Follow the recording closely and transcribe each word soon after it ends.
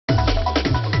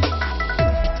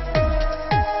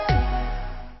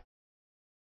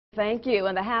Thank you.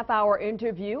 And the half-hour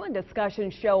interview and discussion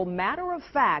show Matter of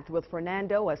Fact with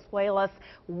Fernando Espuelas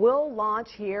will launch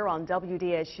here on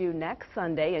WDSU next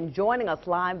Sunday. And joining us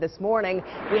live this morning,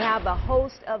 we have the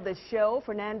host of the show,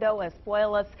 Fernando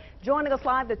Espuelas, joining us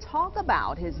live to talk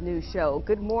about his new show.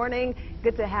 Good morning.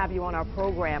 Good to have you on our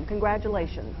program.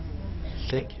 Congratulations.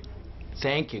 Thank you.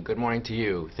 Thank you. Good morning to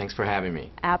you. Thanks for having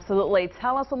me. Absolutely.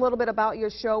 Tell us a little bit about your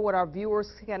show, what our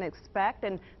viewers can expect,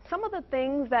 and some of the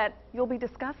things that you'll be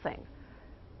discussing.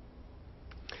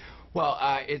 Well,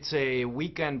 it's a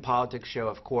weekend politics show,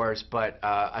 of course, but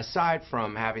aside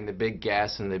from having the big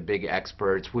guests and the big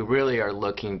experts, we really are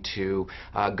looking to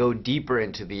go deeper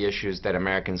into the issues that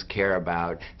Americans care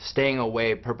about, staying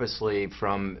away purposely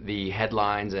from the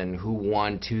headlines and who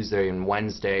won Tuesday and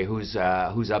Wednesday, who's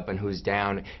up and who's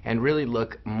down, and really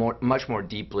look much more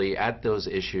deeply at those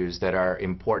issues that are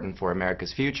important for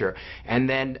America's future. And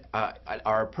then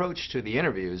our approach to the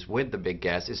interviews with the big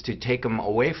guests is to take them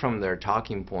away from their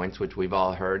talking points, which we've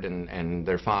all heard, and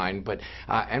they're fine, but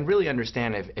and really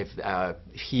understand if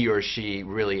he or she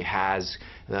really has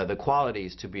the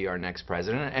qualities to be our next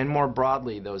president, and more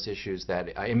broadly those issues that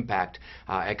impact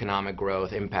economic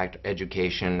growth, impact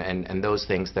education, and those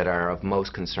things that are of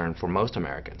most concern for most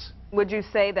Americans. Would you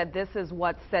say that this is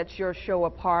what sets your show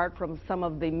apart from some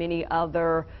of the many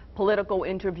other political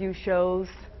interview shows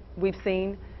we've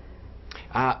seen?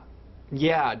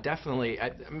 Yeah, definitely.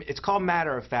 It's called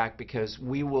Matter of Fact because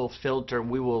we will filter,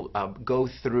 we will go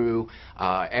through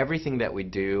everything that we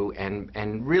do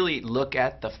and really look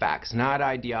at the facts, not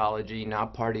ideology,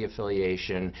 not party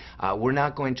affiliation. We're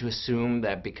not going to assume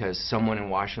that because someone in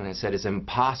Washington said it's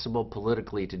impossible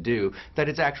politically to do, that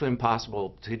it's actually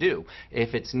impossible to do.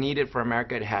 If it's needed for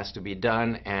America, it has to be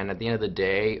done, and at the end of the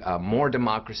day, more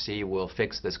democracy will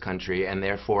fix this country, and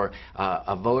therefore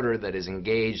a voter that is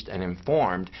engaged and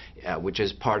informed, which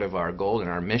is part of our goal and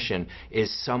our mission,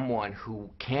 is someone who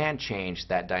can change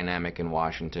that dynamic in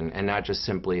Washington and not just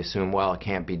simply assume, well, it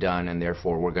can't be done and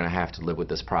therefore we're going to have to live with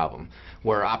this problem.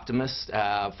 We're optimists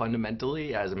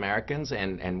fundamentally as Americans,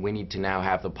 and we need to now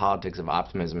have the politics of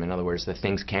optimism. In other words, that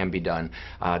things can be done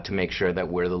to make sure that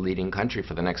we're the leading country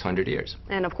for the next 100 years.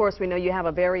 And of course, we know you have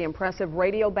a very impressive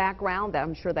radio background.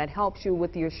 I'm sure that helps you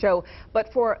with your show.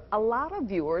 But for a lot of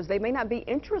viewers, they may not be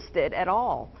interested at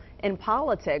all in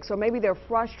politics, or maybe they're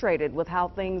frustrated with how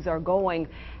things are going.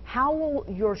 How will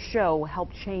your show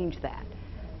help change that?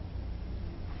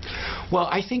 Well,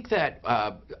 I think that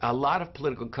a lot of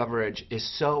political coverage is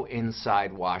so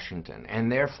inside Washington,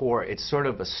 and therefore it's sort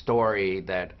of a story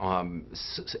that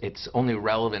it's only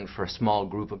relevant for a small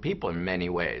group of people in many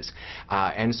ways.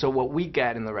 And so what we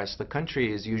get in the rest of the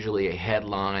country is usually a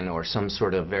headline or some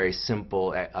sort of very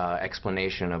simple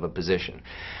explanation of a position.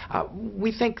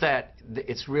 We think that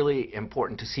it's really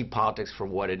important to see politics for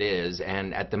what it is,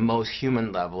 and at the most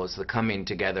human level it's the coming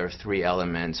together of three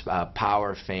elements: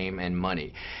 power, fame, and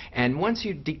money. And once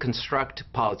you deconstruct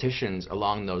politicians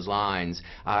along those lines,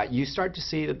 you start to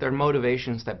see that there are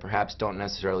motivations that perhaps don't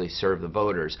necessarily serve the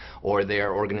voters, or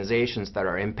there are organizations that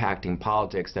are impacting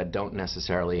politics that don't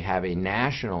necessarily have a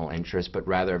national interest, but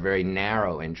rather a very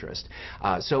narrow interest.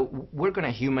 So we're going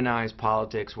to humanize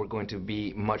politics. We're going to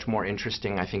be much more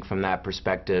interesting, I think, from that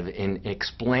perspective in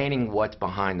explaining what's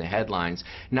behind the headlines,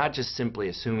 not just simply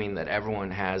assuming that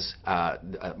everyone has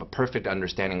a perfect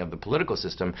understanding of the political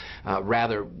system.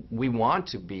 Rather, we want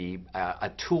to be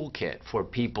a toolkit for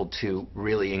people to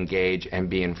really engage and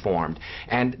be informed.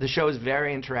 And the show is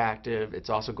very interactive. It's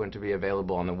also going to be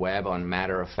available on the web on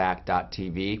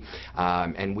matteroffact.tv,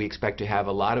 and we expect to have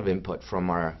a lot of input from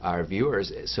our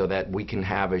viewers so that we can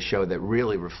have a show that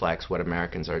really reflects what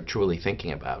Americans are truly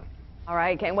thinking about. All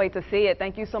right, can't wait to see it.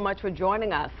 Thank you so much for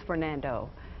joining us, Fernando.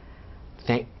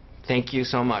 Thank you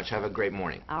so much. Have a great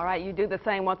morning. All right, you do the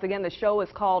same. Once again, the show is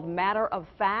called Matter of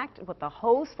Fact with the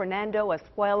host, Fernando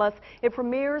Espuelas. It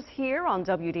premieres here on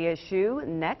WDSU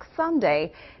next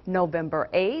Sunday, November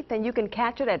 8th, and you can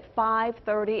catch it at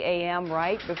 5:30 a.m.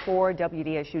 right before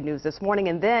WDSU News this morning.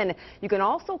 And then you can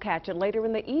also catch it later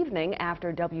in the evening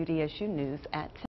after WDSU News at 10.